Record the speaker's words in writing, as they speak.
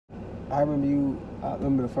I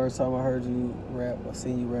remember the first time I heard you rap or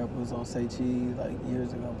seen you rap was on Say Cheese, like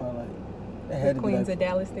years ago, probably that had to Queens be like, of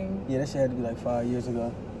Dallas thing? Yeah, that shit had to be like 5 years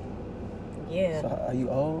ago. Yeah. So are you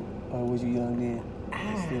old or was you young then?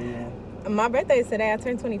 Still young. My birthday is today. I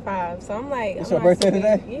turned 25, so I'm like, It's I'm your not birthday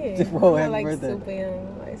super, today? Yeah. Just roll, I'm happy not like birthday. super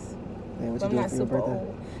young. Like, Man, what but you I'm doing not for your super birthday?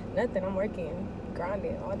 old. Nothing. I'm working,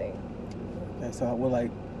 grinding all day. Okay, so we're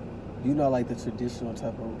like, you not like the traditional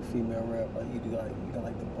type of female rap, like you do like you got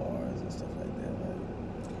like the bars and stuff like that. Like,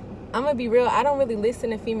 I'm gonna be real. I don't really listen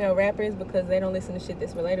to female rappers because they don't listen to shit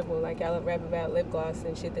that's relatable. Like y'all rap about lip gloss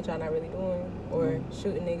and shit that y'all not really doing, or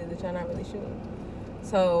shooting niggas that y'all not really shooting.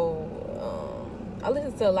 So I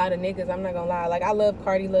listen to a lot of niggas. I'm not gonna lie. Like I love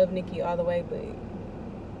Cardi, love Nicki all the way, but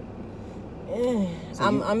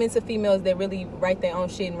I'm into females that really write their own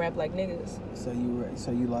shit and rap like niggas. So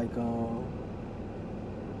you like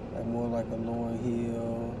more like a Lauryn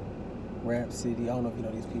Hill, Rap City. I don't know if you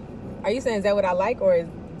know these people. But Are you saying is that what I like, or is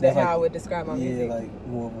that how I would describe my music? Yeah, like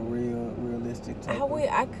more of a realistic type.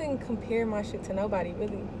 I couldn't compare my shit to nobody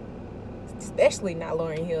really, especially not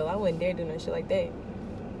Lauryn Hill. I wouldn't dare do no shit like that.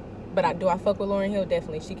 But I fuck with Lauryn Hill,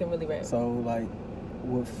 definitely. She can really rap. So like,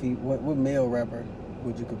 what male rapper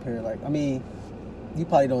would you compare? Like, I mean, you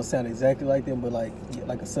probably don't sound exactly like them, but like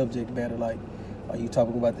a subject matter. Like, are you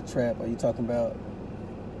talking about the trap? Are you talking about?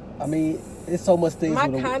 I mean, it's so much things. My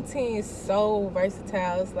content is so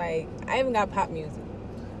versatile. It's like I even got pop music.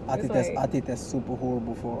 I think that's super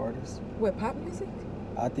horrible for artists. What, pop music?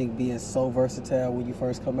 I think being so versatile when you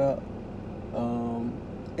first come out,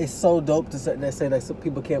 it's so dope to say that some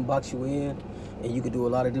people can't box you in, and you can do a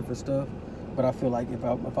lot of different stuff. But I feel like if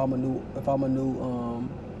I'm a new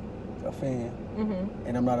a fan,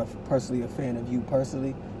 and I'm not personally a fan of you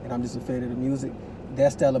personally, and I'm just a fan of the music,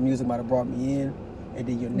 that style of music might have brought me in, and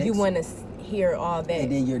then your next. You want to hear all that, and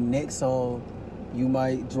then your next song, you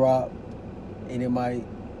might drop, and it might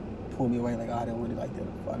pull me away. Like, I didn't really like that.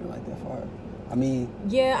 I didn't like that far. I mean,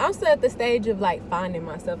 yeah, I'm still at the stage of like finding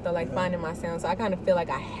myself though, like finding my sound. So I kind of feel like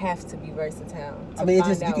I have to be versatile. I mean, it's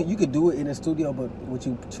just you could do it in the studio, but what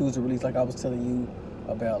you choose to release, like I was telling you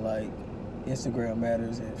about, like Instagram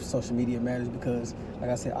matters and social media matters, because, like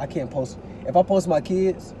I said, I can't post. If I post my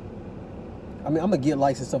kids, I mean, I'm gonna get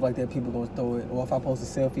likes and stuff like that. People gonna throw it. Or if I post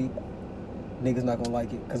a selfie, niggas not gonna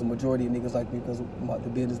like it, because the majority of niggas like me because of the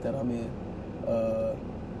business that I'm in.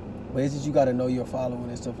 But it's just you got to know your following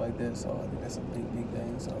and stuff like that. So I think that's a big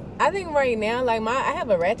thing. So I think right now, like I have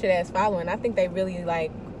a ratchet ass following. I think they really like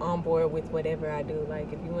on board with whatever I do.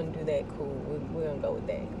 Like if you want to do that, cool. We're gonna go with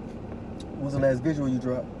that. What was the last visual you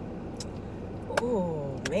dropped?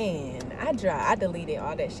 Oh man, I deleted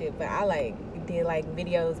all that shit, but I did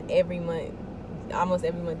videos every month, almost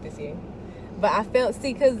every month this year. But I felt,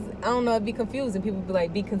 because I don't know, it'd be confusing. People be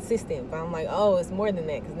like, be consistent. But I'm like, oh, it's more than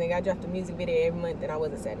that. Because, nigga, I dropped a music video every month and I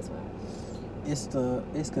wasn't satisfied.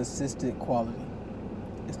 It's consistent quality.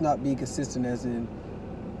 It's not being consistent as in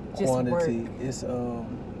just quantity. Work. It's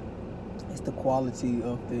the quality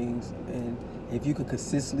of things. And if you could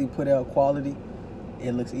consistently put out quality,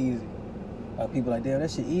 it looks easy. Like, people like, damn,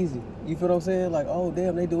 that shit easy. You feel what I'm saying? Like, oh,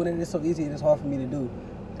 damn, they doing it. It's so easy and it's hard for me to do.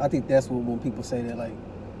 I think that's when people say that, like,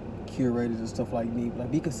 curators and stuff like me, like,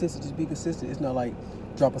 be consistent, just be consistent. It's not like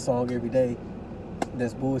drop a song every day.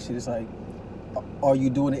 That's bullshit. It's like, are you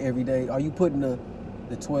doing it every day? Are you putting the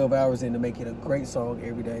 12 hours in to make it a great song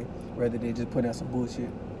every day, rather than just putting out some bullshit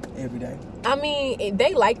every day? I mean,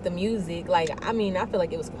 they like the music. Like, I mean, I feel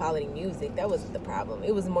like it was quality music. That was the problem.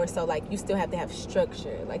 It was more so like you still have to have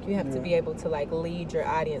structure. Like, you have to be able to like lead your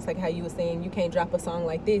audience. Like how you were saying, you can't drop a song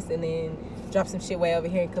like this and then drop some shit way over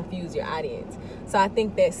here and confuse your audience. So I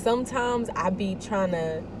think that sometimes I be trying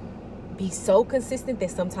to be so consistent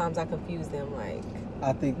that sometimes I confuse them. Like,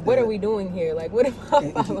 I think what are we doing here? Like, what am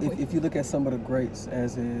I following? If you look at some of the greats,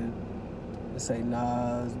 as in, let's say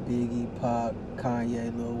Nas, Biggie, Pac,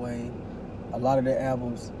 Kanye, Lil Wayne, a lot of their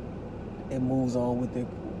albums, it moves on with it.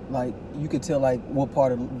 Like, you could tell like what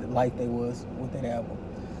part of life they was with that album.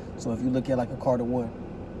 So if you look at like a Carter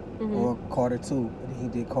 1 or Carter 2, and he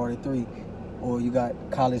did Carter 3, or you got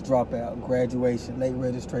College Dropout, Graduation, Late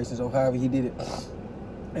Registrations, or however he did it,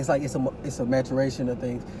 it's like it's a maturation of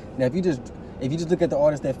things. Now if you just look at the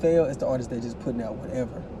artists that fail, it's the artists that just putting out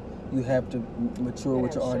whatever. You have to mature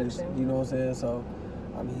with your artists. You know what I'm saying? So,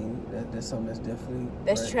 I mean, that's something that's definitely...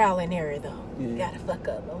 That's trial and error, though. Yeah. You gotta fuck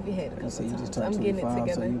up over your head a couple so you times. just turned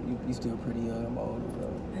 25, so you still pretty young. I'm older,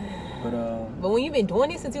 bro. But when you've been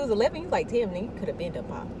doing this since you was 11, you like, damn, nigga, you could have been done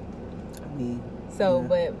pop. I mean... So,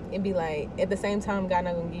 but it'd be like, at the same time, God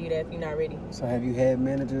not gonna give you that if you're not ready. So have you had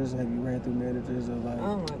managers? Have you ran through managers? Or like...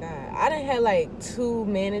 Oh my God. I done had like 2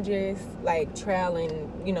 managers, like trial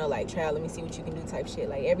and you know, like, child, let me see what you can do type shit.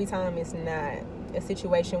 Like, every time it's not a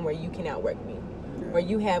situation where you can outwork me, where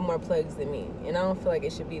you have more plugs than me. And I don't feel like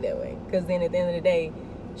it should be that way. Because then at the end of the day,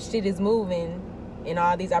 shit is moving and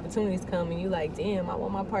all these opportunities come and you like, damn, I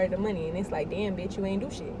want my part of the money. And it's like, damn, bitch, you ain't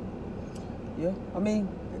do shit. Yeah, I mean,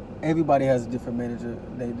 everybody has a different manager.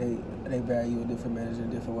 They value a different manager in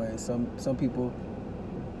different ways. Some people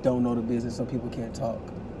don't know the business. Some people can't talk.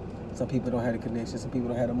 Some people don't have the connection. Some people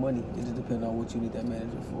don't have the money. It just depends on what you need that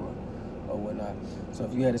manager for or whatnot. So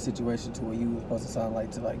if you had a situation to where you were supposed to sign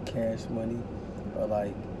like Cash Money or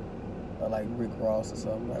like Rick Ross or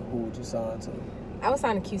something, like who would you sign to? I was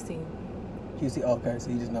signing QC. QC? Oh, okay,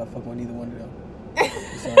 so you just not fucking with neither one of them.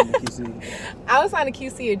 You signed to QC. I was signing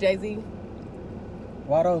QC or Jay-Z.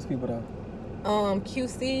 Why those people though?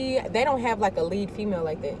 QC, they don't have like a lead female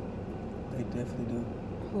like that. They definitely do.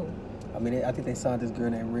 Who? I mean, I think they signed this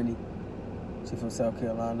girl named Rennie. She's from South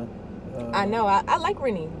Carolina. I know. I like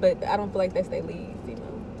Rennie, but I don't feel like that's their lead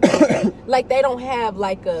female. Like, they don't have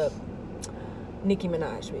like a Nicki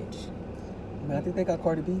Minaj, bitch. I mean, I think they got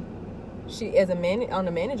Cardi B. She as on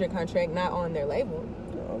the manager contract, not on their label.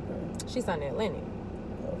 Oh, okay. She's on Atlantic.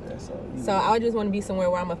 Okay, so I just want to be somewhere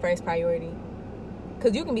where I'm a first priority.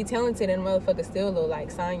 Cause you can be talented and motherfuckers still will like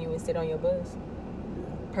sign you and sit on your bus.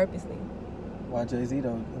 Yeah. Purposely. Why Jay-Z though?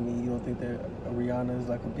 I mean, you don't think that Rihanna is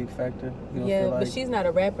like a big factor? You don't yeah, feel but she's not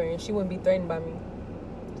a rapper and she wouldn't be threatened by me.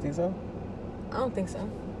 You think so? I don't think so.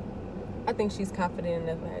 I think she's confident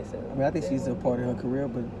enough in herself. I mean, I think she's a part of her career,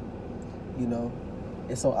 but you know,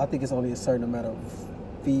 I think it's only a certain amount of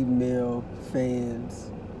female fans.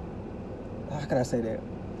 How can I say that?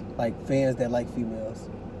 Like fans that like females.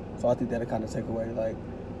 So I think that'll kind of take away. Like,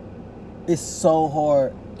 it's so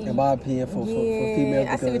hard, in my opinion, for females.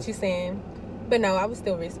 I see what you're saying, but no, I would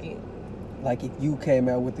still risk it. Like if you came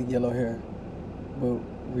out with the yellow hair, but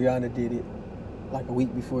Rihanna did it like a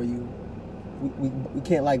week before you, we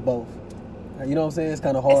can't like both. You know what I'm saying? It's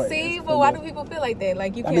kind of hard. See, but why do people feel like that?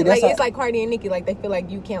 Like you can't. It's like Cardi and Nicki. Like they feel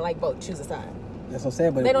like you can't like both. Choose a side. That's what I'm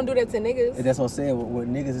saying. But they don't do that to niggas. That's what I'm saying. With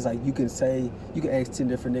niggas, it's like you can ask 10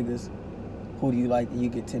 different niggas, who do you like, and you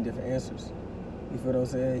get 10 different answers. You feel what I'm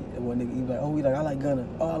saying? And one nigga, you be like, I like Gunna.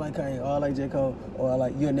 Oh, I like Kanye. Oh, I like J. Cole. Or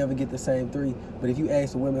you'll never get the same 3. But if you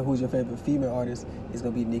ask the women who's your favorite female artist, it's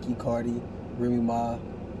gonna be Nicki, Cardi, Remy Ma.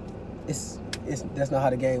 That's not how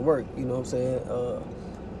the game works. You know what I'm saying?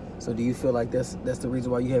 So do you feel like that's the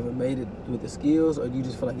reason why you haven't made it with the skills, or do you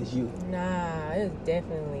just feel like it's you? Nah, it's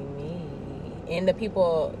definitely me. And the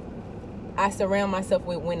people I surround myself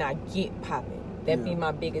with when I get popping. That be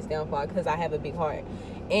my biggest downfall because I have a big heart.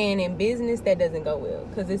 And in business, that doesn't go well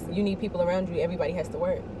because you need people around you. Everybody has to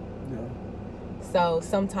work. Yeah. So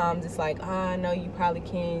sometimes it's like, I know you probably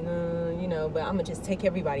can, but I'm going to just take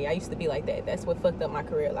everybody. I used to be like that. That's what fucked up my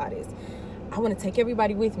career a lot is. I want to take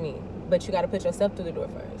everybody with me, but you got to put yourself through the door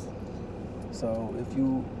first. So if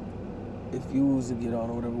you was to get on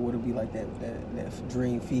or whatever, would it be like that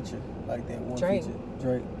dream feature? Like that one Drake. Feature?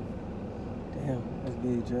 Drake. Damn, that's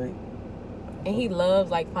big, Drake. And he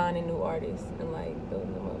loves like finding new artists and like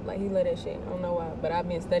building them up. Like he love that shit. I don't know why, but I've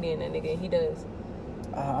been studying that nigga. And he does.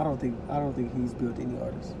 I don't think he's built any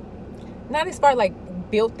artists. Not as far like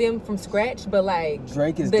built them from scratch, but like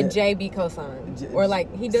Drake is the JB cosign or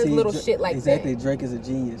like he does little shit like exactly. that. Drake is a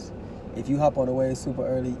genius. If you hop on the wave super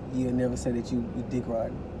early, you'll never say that you dick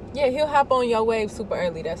riding. Yeah, he'll hop on your wave super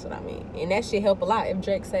early. That's what I mean, and that shit help a lot. If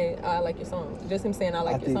Drake say, "I like your song," just him saying, "I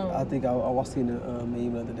like your song." I think I was seeing a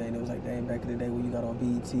meme the other day, and it was like, "Dang, back in the day when you got on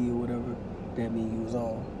BET or whatever, that mean you was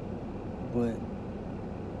on." But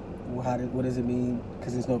what does it mean?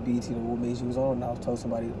 Because there's no BET, what means you was on? And I was told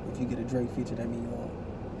somebody, if you get a Drake feature, that means you on.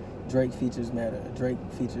 Drake features matter. A Drake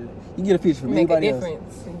feature, you can get a feature from anybody else. Make a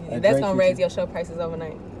difference. That's gonna raise your show prices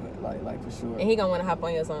overnight. Like for sure. And he gonna want to hop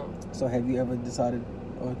on your song. So have you ever decided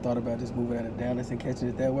or thought about just moving out of Dallas and catching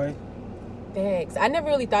it that way? Thanks. I never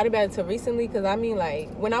really thought about it till recently because I mean, like,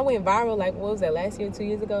 when I went viral, like, what was that, last year, 2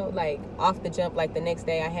 years ago? Like, off the jump, like, the next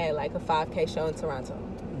day I had, like, a 5K show in Toronto.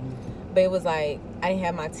 Mm-hmm. But it was, like, I didn't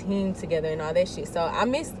have my team together and all that shit. So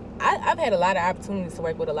I've had a lot of opportunities to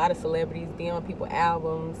work with a lot of celebrities, be on people's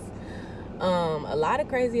albums, a lot of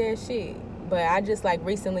crazy-ass shit. But I just, like,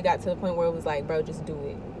 recently got to the point where it was like, bro, just do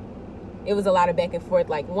it. It was a lot of back and forth,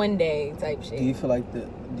 like, one day type shit. Do you feel like the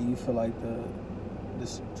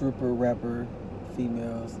stripper rapper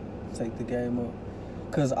females take the game up?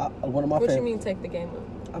 Because one of my What you mean take the game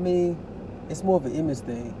up? I mean, it's more of an image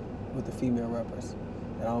thing with the female rappers.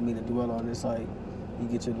 And I don't mean to dwell on this. Like, you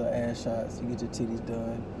get your little ass shots, you get your titties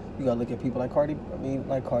done. You gotta look at people like Cardi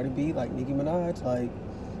B, like Nicki Minaj, like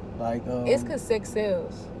it's because sex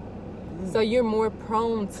sells. So you're more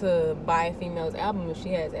prone to buy a female's album if she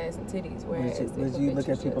has ass and titties. Whereas but you look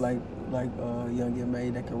at people like Young M.A.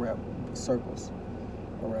 that can rap circles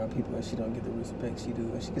around people, and she don't get the respect she do,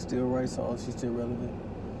 and she can still write songs. She's still relevant.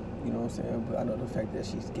 You know what I'm saying? But I know the fact that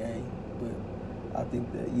she's gay, but I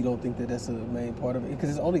think that you don't think that that's a main part of it because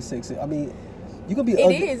it's only sex. I mean, you could be.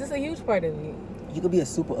 It is. It's a huge part of it. You could be a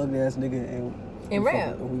super ugly ass nigga and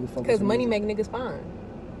rap because money make niggas fine.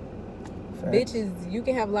 Facts. Bitches, you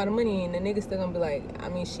can have a lot of money and the nigga still gonna be like, I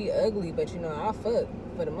mean, she ugly, but you know, I'll fuck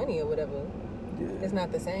for the money or whatever. Yeah. It's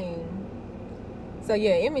not the same. So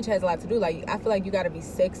yeah, image has a lot to do. Like, I feel like you gotta be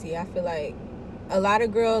sexy. I feel like a lot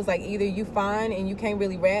of girls, like, either you fine and you can't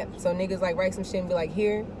really rap, so niggas like write some shit and be like,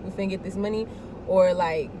 here, we finna get this money, or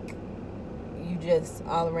like you just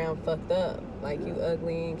all around fucked up. Like, you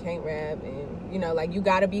ugly and can't rap, and you know, like, you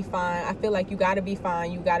gotta be fine. I feel like you gotta be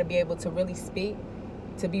fine. You gotta be able to really speak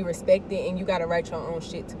to be respected, and you gotta write your own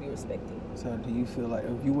shit to be respected. So do you feel like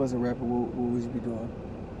if you was a rapper, what would you be doing?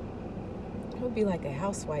 I would be like a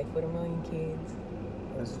housewife with 1 million kids.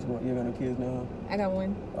 That's what you want. You got no kids now? I got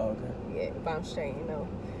one. Oh, okay. Yeah, but I'm straight, you know.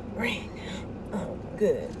 Ring.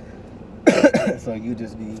 Good. So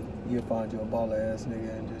you'll find you a baller ass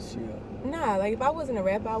nigga and just chill. Nah, like if I wasn't a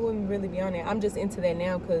rapper, I wouldn't really be on it. I'm just into that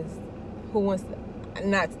now because who wants to,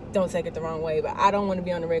 don't take it the wrong way, but I don't want to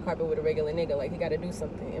be on the red carpet with a regular nigga. Like, he got to do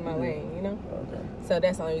something in my lane, you know? Okay. So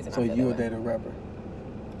that's the only reason I feel So you would date a rapper?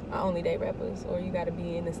 I only date rappers, or you got to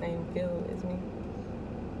be in the same field as me.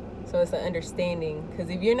 So it's an understanding, because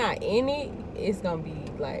if you're not in it, it's going to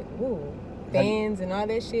be like, woo, fans and all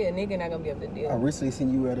that shit, a nigga not going to be able to deal. I recently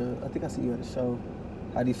seen you I think I seen you at a show.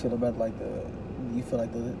 How do you feel about you feel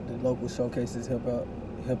like the local showcases help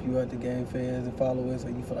you out to gain fans and followers, or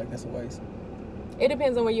you feel like that's a waste? It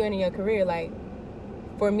depends on where you're in your career. Like,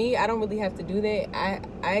 for me, I don't really have to do that. I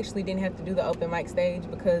actually didn't have to do the open mic stage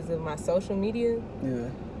because of my social media. Yeah.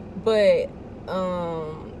 But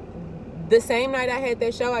the same night I had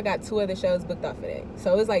that show, I got 2 other shows booked off of that.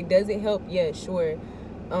 So it's like, does it help? Yeah, sure.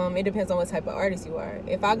 It depends on what type of artist you are.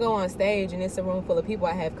 If I go on stage and it's a room full of people,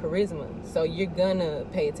 I have charisma. So you're gonna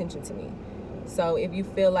pay attention to me. So if you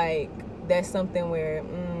feel like that's something where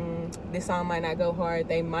this song might not go hard,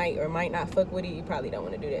 they might or might not fuck with it, you probably don't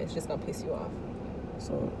want to do that. It's just gonna piss you off.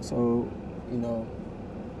 So you know,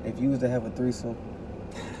 if you was to have a threesome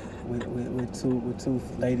with two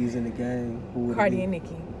ladies in the game, who would Cardi it be? and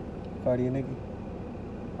Nicki. Cardi and Nicki.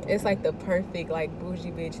 Okay. It's like the perfect like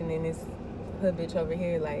bougie bitch, and then this hood bitch over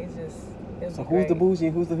here. Like, it's just. So who's the bougie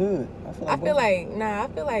and who's the hood? I feel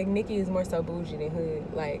like Nicki is more so bougie than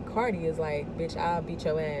hood. Like, Cardi is like, bitch, I'll beat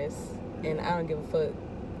your ass and I don't give a fuck.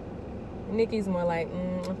 Nicki's more like,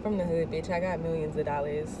 I'm from the hood, bitch. I got millions of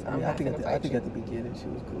dollars. I think at the beginning she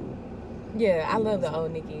was cool. Yeah, I love the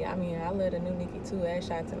old Nicki. I mean, I love the new Nicki too, ass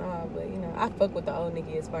shots and all. But, you know, I fuck with the old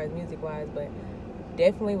Nicki as far as music-wise. But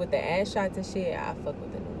definitely with the ass shots and shit, I fuck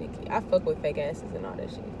with the new Nicki. I fuck with fake asses and all that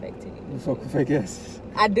shit. Fake titties. You fuck with fake asses?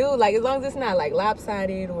 I do. Like, as long as it's not, like,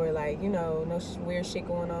 lopsided or, like, you know, no weird shit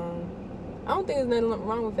going on. I don't think there's nothing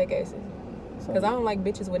wrong with fake asses. Because I don't like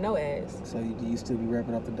bitches with no ass. So do you still be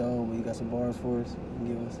rapping off the dome when you got some bars for us? You can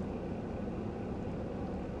give us?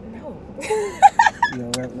 No. You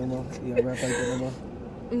don't rap no more? You don't rap like that no more?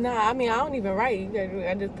 Nah, I mean, I don't even write.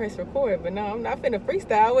 I just press record. But no, I'm not finna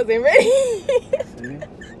freestyle. I wasn't ready. See?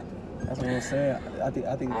 That's what I'm saying. I think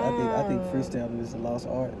freestyling is a lost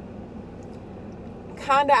art.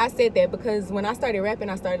 Kinda, I said that because when I started rapping,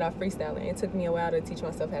 I started off freestyling. It took me a while to teach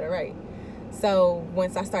myself how to write. So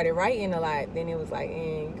once I started writing a lot, then it was like,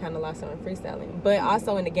 kind of lost on freestyling. But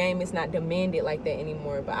also in the game, it's not demanded like that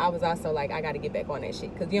anymore. But I was also like, I got to get back on that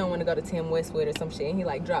shit. Because you don't want to go to Tim Westwood or some shit and he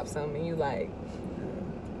like drops something and you like,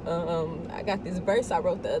 I got this verse I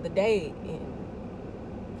wrote the other day and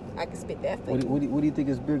I can spit that for you. What do you think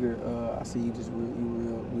is bigger? I see you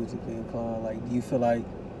real musically inclined. Like, do you feel like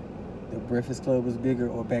the Breakfast Club was bigger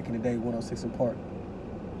or back in the day 106 and Park?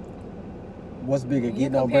 What's bigger,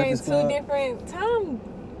 getting on Breakfast Club? You're comparing 2 different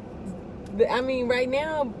times. I mean, right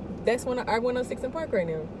now, that's when our 106 in Park right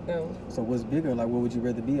now. So what's bigger? Like, what would you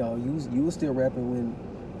rather be on? You was still rapping when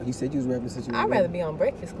you said you was rapping since you were I'd rather be on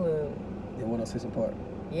Breakfast Club than 106 in Park.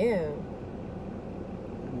 Yeah.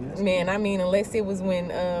 Man, I mean, unless it was when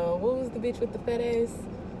what was the bitch with the fat ass?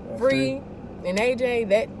 Free and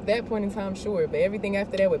AJ. That point in time, sure. But everything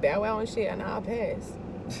after that with Bow Wow and shit, I'll pass.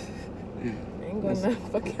 I ain't going to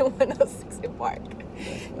fucking 106 in Park.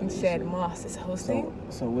 And Shad Moss is hosting.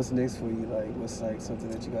 So what's next for you? Like, what's like something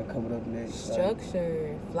that you got coming up next?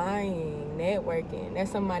 Structure, flying, networking.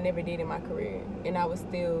 That's something I never did in my career, and I was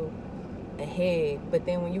still ahead. But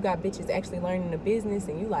then when you got bitches actually learning the business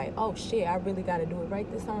and you like, oh shit, I really got to do it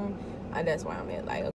right this time, that's where I'm at. Like,